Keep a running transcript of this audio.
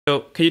So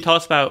can you tell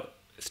us about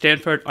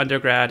Stanford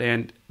undergrad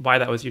and why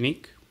that was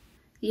unique?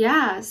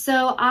 Yeah,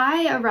 so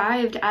I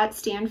arrived at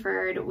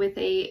Stanford with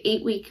a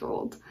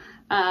 8-week-old.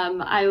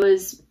 I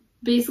was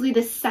basically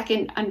the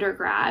second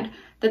undergrad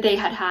that they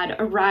had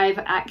arrive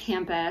at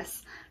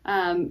campus,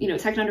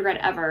 second undergrad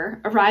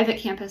ever, arrive at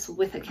campus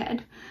with a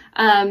kid.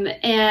 So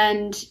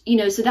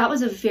that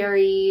was a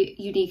very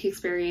unique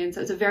experience.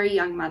 I was a very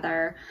young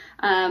mother.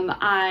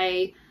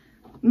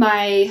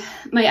 My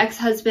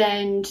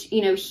ex-husband,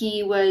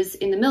 he was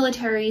in the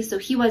military, so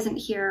he wasn't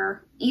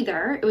here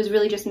either. It was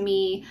really just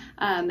me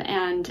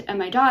and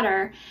my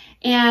daughter.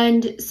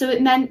 And so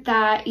it meant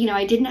that,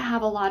 I didn't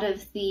have a lot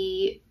of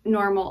the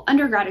normal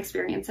undergrad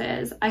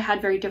experiences. I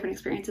had very different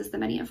experiences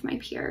than many of my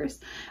peers,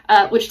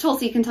 which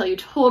Tulsi can tell you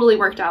totally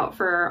worked out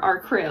for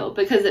our crew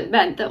because it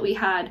meant that we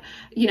had,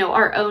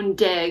 our own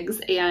digs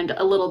and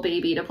a little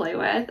baby to play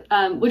with,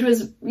 which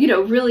was,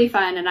 really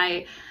fun. And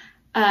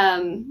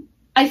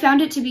I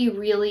found it to be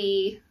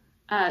really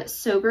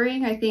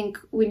sobering. I think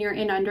when you're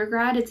in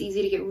undergrad, it's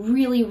easy to get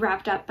really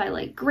wrapped up by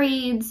like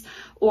grades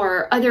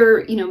or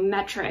other,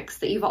 metrics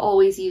that you've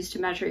always used to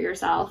measure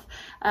yourself.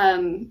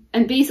 And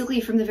basically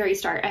from the very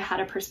start, I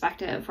had a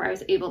perspective where I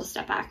was able to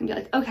step back and be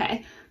like,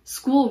 okay,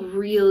 school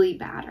really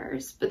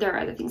matters, but there are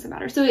other things that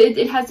matter. So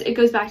it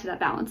goes back to that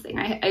balance thing.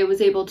 I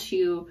was able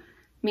to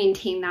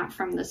maintain that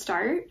from the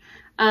start.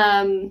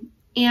 And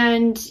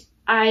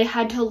I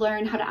had to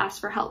learn how to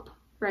ask for help.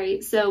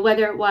 Right. So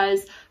whether it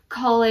was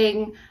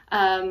calling,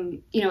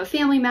 a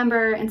family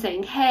member and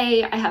saying,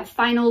 hey, I have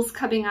finals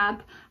coming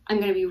up. I'm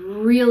going to be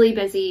really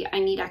busy. I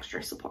need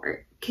extra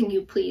support. Can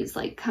you please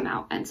come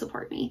out and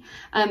support me?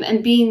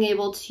 And being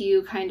able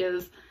to kind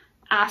of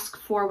ask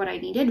for what I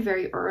needed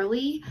very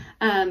early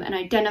and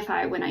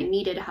identify when I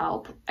needed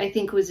help, I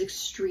think was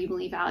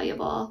extremely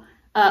valuable.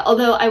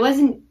 Although I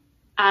wasn't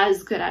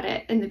as good at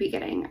it in the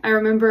beginning. I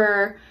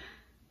remember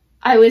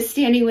I was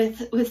standing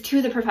with two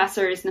of the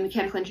professors in the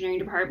mechanical engineering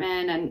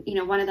department,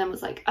 and one of them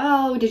was like,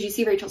 oh, did you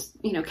see Rachel's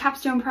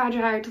capstone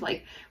project?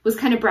 Was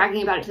kind of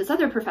bragging about it to this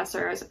other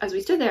professor as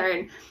we stood there,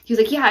 and he was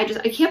like, yeah,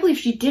 I can't believe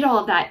she did all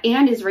of that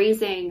and is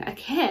raising a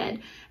kid.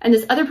 And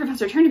this other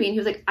professor turned to me and he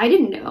was like, I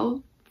didn't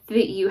know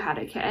that you had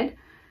a kid.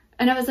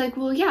 And I was like,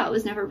 well, yeah, it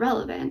was never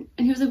relevant.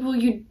 And he was like, well,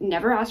 you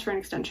never asked for an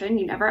extension,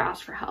 you never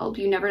asked for help,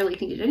 you never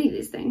needed any of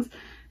these things.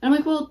 And I'm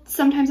like, well,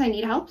 sometimes I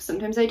need help,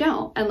 sometimes I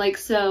don't.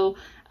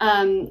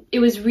 And it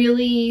was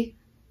really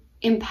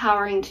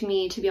empowering to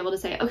me to be able to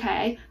say,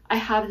 okay, I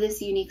have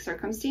this unique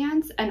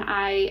circumstance and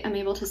I am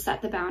able to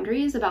set the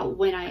boundaries about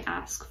when I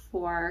ask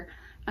for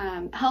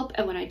help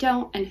and when I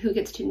don't, and who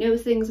gets to know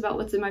things about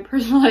what's in my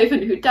personal life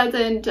and who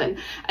doesn't,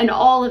 and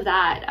all of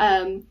that.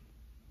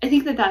 I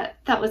think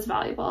that was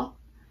valuable.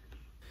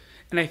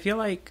 And I feel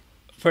like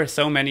for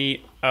so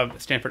many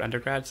of Stanford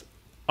undergrads,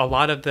 a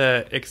lot of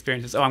the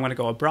experiences, I'm going to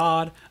go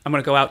abroad, I'm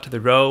going to go out to the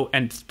row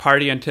and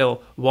party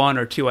until 1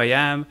 or 2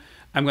 a.m.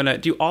 I'm going to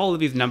do all of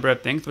these number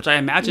of things, which I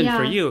imagine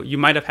for you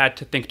might have had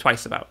to think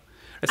twice about.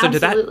 So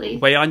Absolutely. Did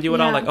that weigh on you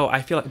at all?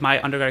 I feel like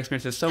my undergrad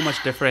experience is so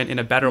much different in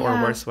a better or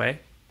worse way.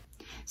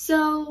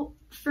 So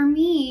for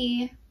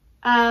me,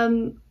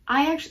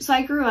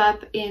 I grew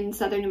up in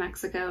southern New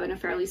Mexico in a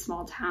fairly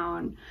small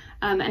town,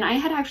 and I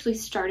had actually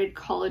started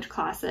college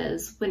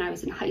classes when I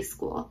was in high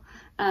school.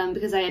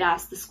 Because I had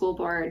asked the school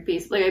board, I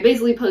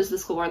basically posed to the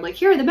school board,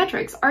 here are the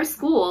metrics. Our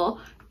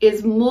school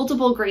is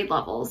multiple grade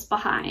levels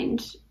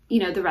behind,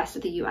 the rest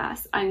of the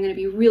US. I'm going to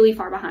be really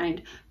far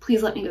behind.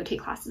 Please let me go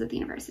take classes at the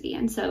university.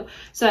 And so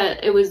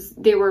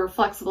they were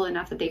flexible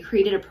enough that they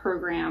created a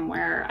program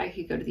where I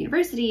could go to the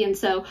university. And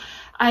so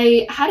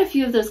I had a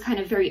few of those kind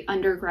of very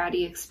undergrad-y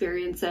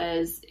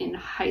experiences in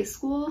high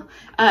school.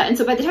 And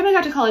so by the time I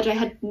got to college, I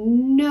had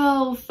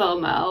no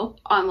FOMO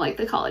on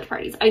the college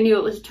parties. I knew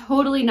it was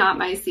totally not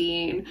my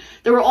scene.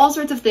 There were all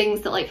sorts of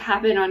things that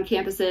happen on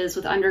campuses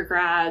with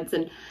undergrads,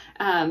 and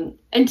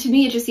to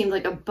me, it just seemed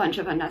like a bunch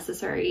of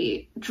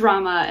unnecessary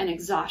drama and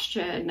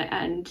exhaustion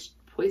and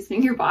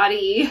poisoning your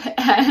body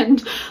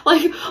and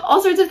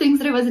all sorts of things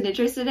that I wasn't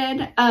interested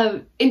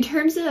in. In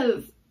terms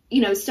of,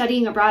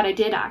 studying abroad, I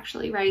did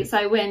actually, right? So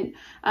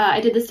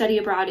I did the study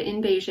abroad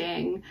in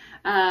Beijing.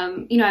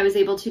 I was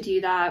able to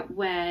do that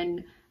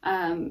when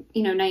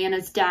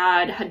Nayena's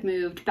dad had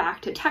moved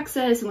back to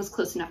Texas and was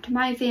close enough to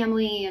my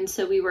family. And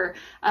so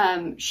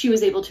she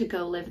was able to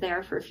go live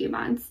there for a few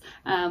months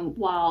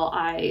while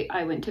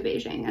I went to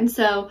Beijing. And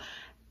so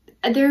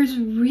there's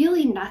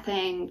really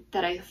nothing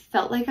that I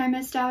felt like I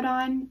missed out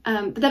on.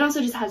 But that also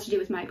just has to do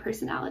with my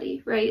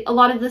personality, right? A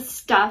lot of the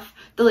stuff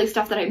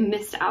that I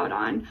missed out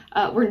on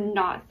were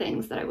not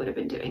things that I would have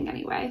been doing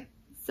anyway.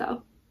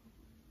 So,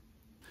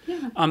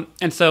 yeah.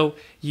 And so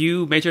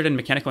you majored in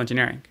mechanical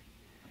engineering.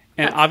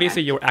 And That's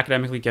obviously correct. you were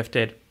academically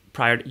gifted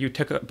you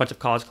took a bunch of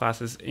college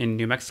classes in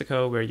New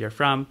Mexico, where you're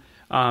from.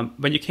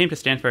 When you came to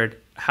Stanford,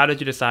 how did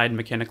you decide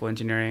mechanical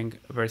engineering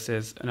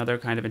versus another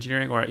kind of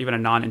engineering or even a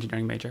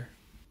non-engineering major?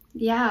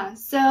 Yeah,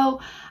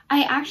 so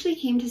I actually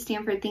came to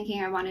Stanford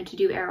thinking I wanted to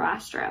do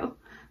aeroastro.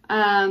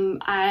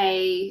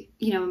 I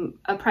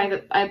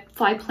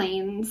fly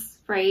planes,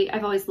 right?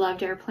 I've always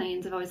loved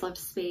airplanes. I've always loved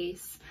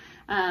space.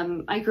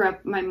 I grew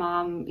up, my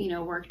mom,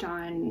 worked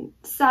on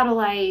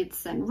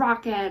satellites and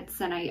rockets,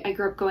 and I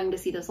grew up going to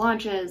see those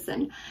launches.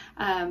 And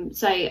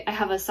so I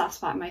have a soft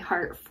spot in my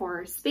heart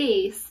for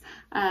space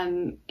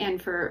and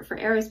for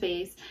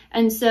aerospace.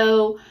 And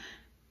so,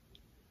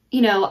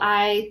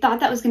 I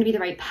thought that was going to be the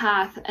right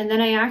path. And then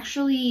I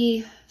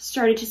actually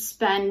started to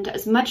spend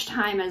as much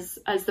time as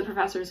the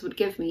professors would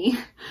give me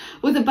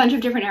with a bunch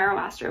of different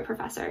aeroastro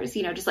professors,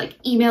 just like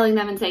emailing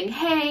them and saying,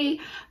 hey,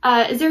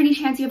 is there any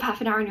chance you have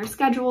half an hour in your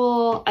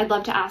schedule? I'd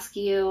love to ask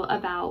you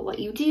about what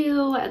you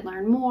do and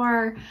learn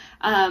more.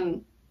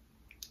 And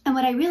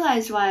what I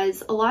realized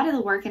was a lot of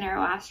the work in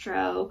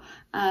aeroastro,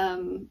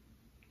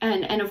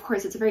 and of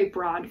course, it's a very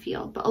broad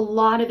field, but a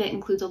lot of it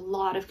includes a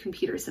lot of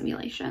computer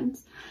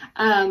simulations,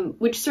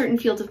 which certain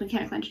fields of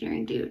mechanical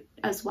engineering do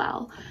as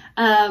well.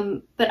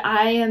 But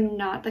I am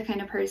not the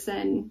kind of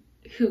person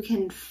who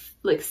can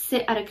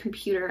sit at a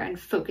computer and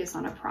focus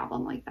on a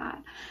problem like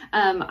that.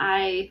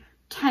 I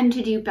tend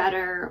to do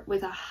better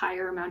with a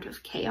higher amount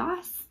of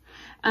chaos.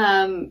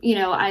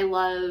 I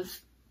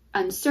love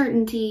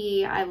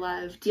uncertainty. I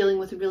love dealing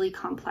with really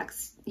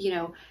complex,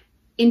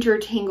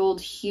 intertangled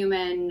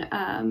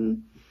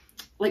human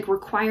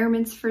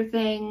requirements for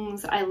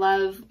things. I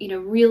love,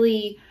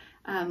 really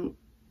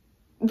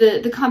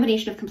the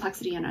combination of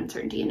complexity and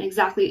uncertainty, and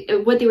exactly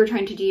what they were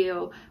trying to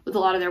do with a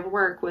lot of their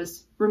work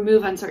was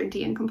remove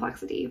uncertainty and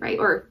complexity, right?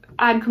 Or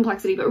add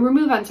complexity, but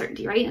remove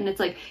uncertainty, right? And it's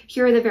like,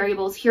 here are the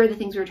variables, here are the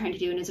things we were trying to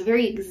do. And it's a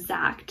very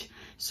exact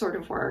sort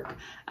of work,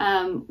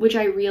 which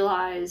I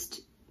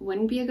realized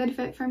wouldn't be a good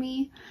fit for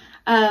me.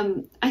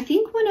 I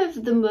think one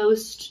of the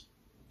most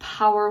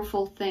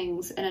powerful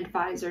things an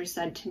advisor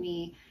said to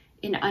me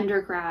in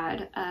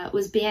undergrad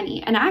was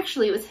Pandey, and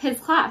actually it was his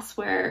class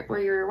where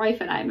your wife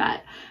and I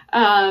met.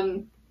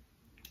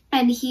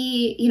 And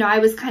he, I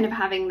was kind of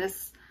having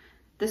this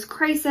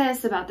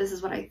crisis about this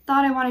is what I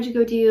thought I wanted to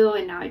go do,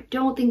 and now I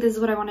don't think this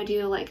is what I want to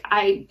do.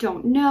 I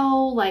don't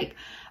know,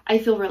 I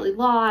feel really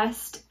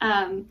lost.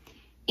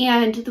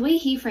 And the way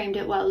he framed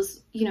it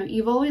was,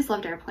 you've always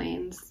loved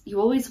airplanes, you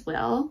always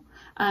will,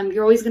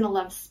 you're always going to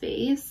love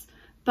space,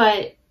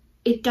 but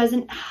it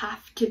doesn't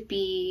have to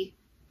be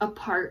a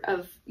part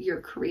of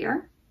your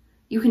career.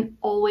 You can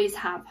always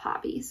have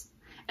hobbies.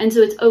 And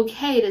so it's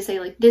okay to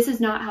say, this is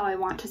not how I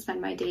want to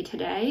spend my day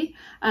today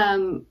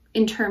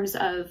in terms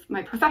of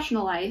my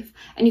professional life.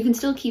 And you can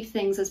still keep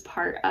things as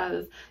part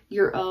of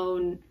your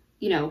own,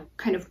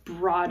 kind of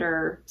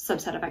broader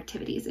subset of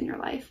activities in your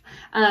life.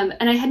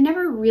 And I had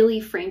never really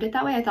framed it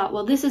that way. I thought,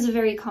 well, this is a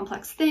very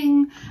complex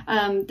thing.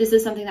 This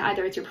is something that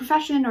either it's your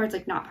profession or it's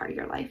not part of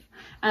your life.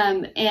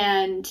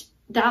 And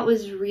that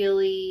was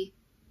really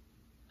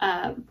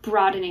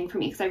broadening for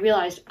me, because I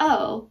realized,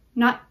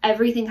 not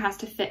everything has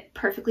to fit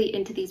perfectly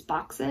into these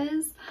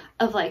boxes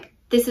of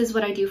this is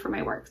what I do for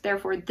my work,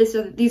 therefore these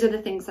are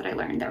the things that I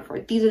learned, therefore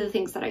these are the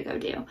things that I go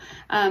do.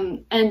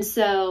 And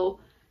so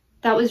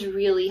that was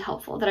really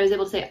helpful, that I was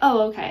able to say,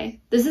 okay,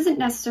 this isn't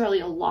necessarily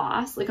a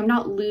loss. I'm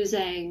not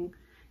losing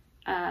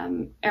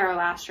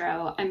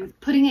aeroastro. I'm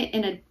putting it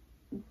in a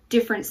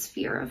different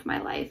sphere of my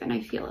life, and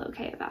I feel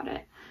okay about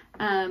it.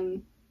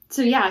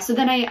 So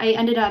then I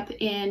ended up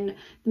in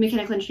the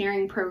mechanical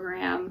engineering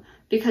program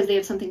because they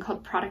have something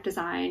called product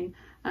design,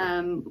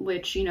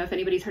 which, if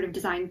anybody's heard of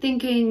design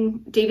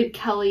thinking, David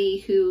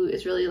Kelly, who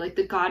is really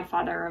the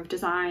godfather of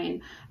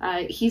design,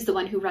 he's the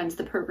one who runs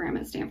the program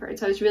at Stanford.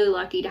 So I was really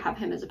lucky to have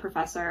him as a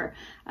professor.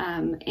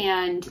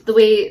 And the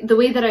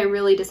way that I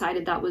really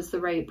decided that was the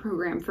right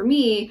program for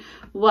me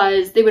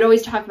was they would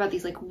always talk about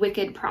these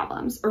wicked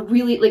problems, or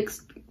really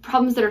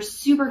problems that are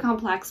super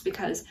complex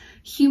because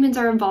humans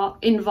are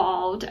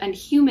involved, and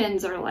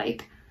humans are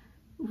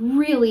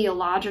really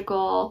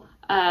illogical.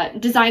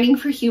 Designing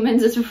for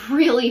humans is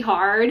really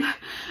hard.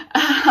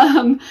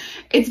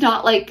 It's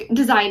not like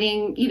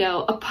designing,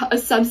 a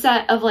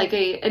subset of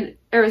an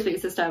aerospace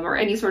system or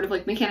any sort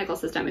of mechanical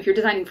system. If you're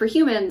designing for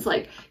humans,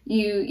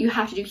 you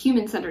have to do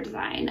human-centered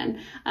design.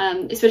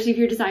 And especially if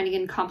you're designing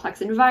in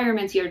complex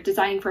environments, you're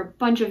designing for a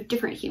bunch of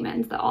different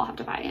humans that all have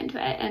to buy into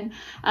it. And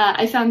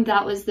I found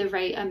that was the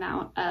right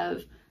amount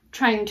of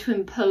trying to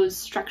impose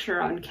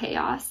structure on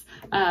chaos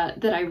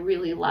that I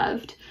really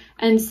loved.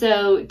 And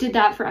so did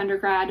that for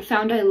undergrad,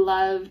 found I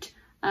loved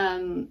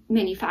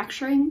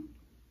manufacturing.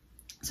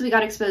 So we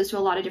got exposed to a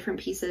lot of different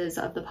pieces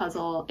of the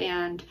puzzle,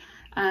 and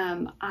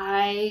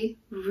I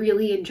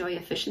really enjoy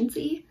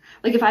efficiency.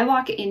 If I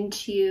walk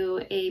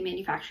into a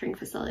manufacturing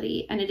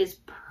facility and it is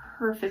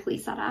perfectly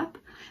set up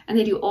and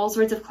they do all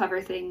sorts of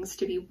clever things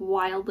to be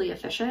wildly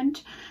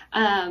efficient,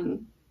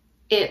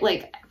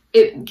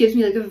 it gives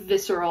me a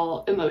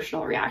visceral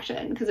emotional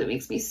reaction because it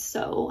makes me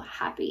so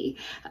happy.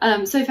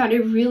 So I found I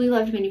really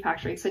loved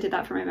manufacturing. So I did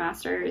that for my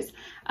master's.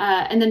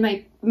 And then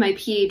my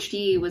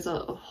PhD was a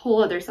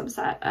whole other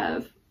subset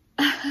of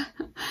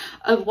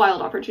of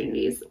wild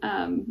opportunities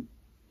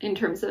in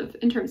terms of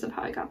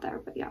how I got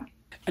there. But yeah.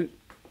 And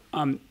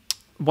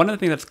one of the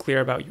things that's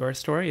clear about your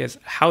story is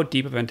how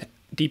deep of an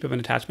deep of an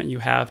attachment you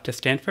have to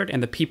Stanford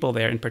and the people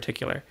there in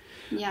particular.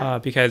 Yeah.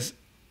 Because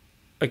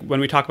like when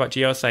we talk about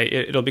Geosite,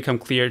 it'll become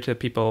clear to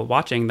people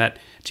watching that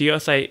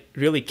Geosite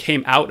really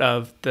came out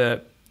of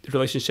the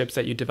relationships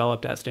that you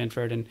developed at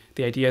Stanford and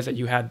the ideas that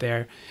you had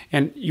there.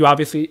 And you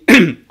obviously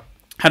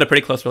had a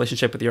pretty close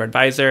relationship with your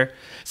advisor.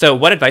 So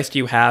what advice do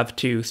you have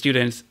to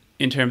students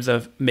in terms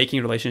of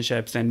making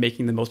relationships and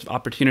making the most of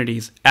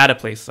opportunities at a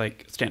place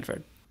like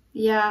Stanford?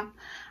 Yeah,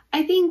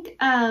 I think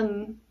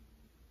one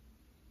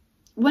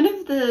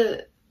of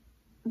the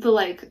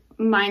like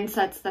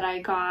mindsets that I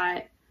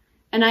got,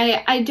 and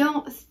I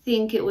don't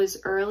think it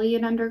was early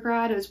in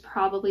undergrad, it was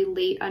probably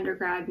late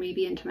undergrad,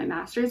 maybe into my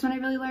master's when I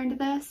really learned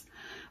this,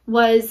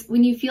 was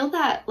when you feel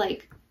that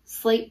like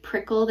slight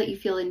prickle that you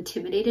feel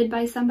intimidated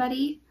by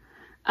somebody,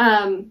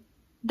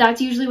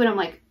 that's usually when I'm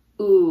like,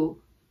 ooh,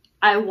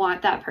 I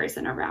want that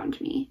person around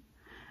me.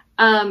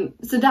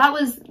 So that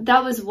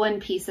was one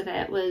piece of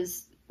it.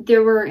 Was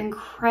there were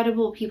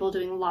incredible people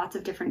doing lots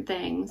of different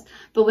things,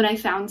 but when I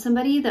found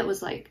somebody that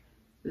was like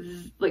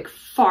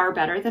far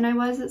better than I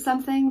was at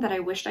something that I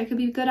wished I could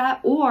be good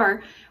at,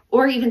 or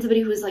even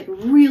somebody who was like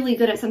really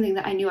good at something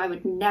that I knew I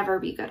would never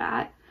be good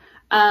at,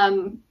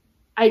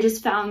 I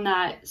just found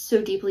that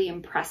so deeply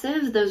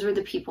impressive. Those were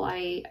the people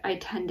I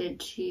tended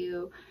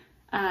to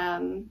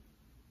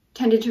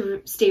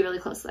stay really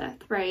close with,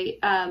 right?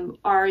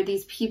 Are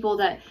these people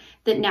that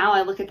now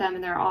I look at them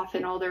and they're off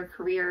in all their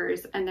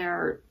careers, and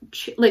they're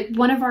like,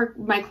 one of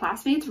my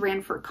classmates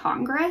ran for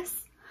Congress.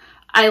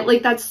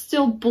 That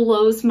still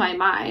blows my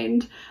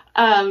mind.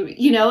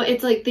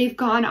 It's like they've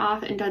gone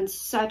off and done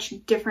such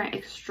different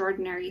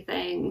extraordinary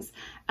things.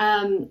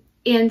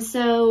 And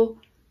so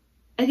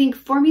I think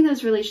forming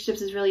those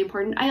relationships is really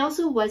important. I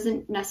also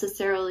wasn't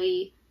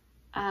necessarily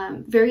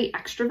very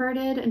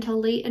extroverted until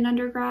late in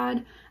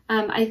undergrad.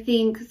 I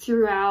think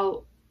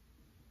throughout,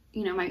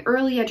 my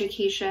early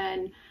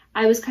education,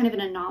 I was kind of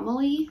an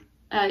anomaly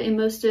in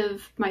most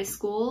of my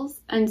schools.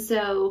 And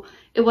so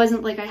it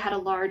wasn't like I had a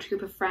large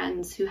group of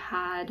friends who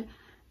had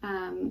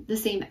the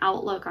same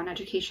outlook on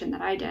education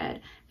that I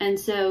did. And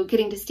so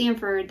getting to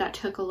Stanford, that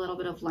took a little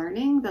bit of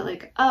learning that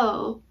like,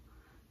 oh,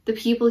 the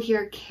people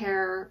here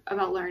care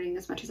about learning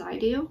as much as I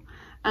do.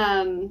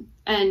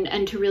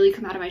 And to really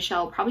come out of my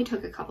shell probably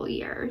took a couple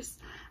years.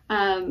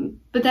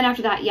 But then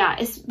after that, yeah,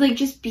 it's like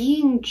just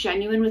being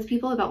genuine with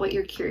people about what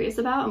you're curious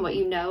about and what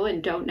you know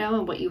and don't know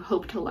and what you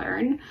hope to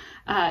learn,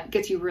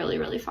 gets you really,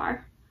 really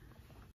far.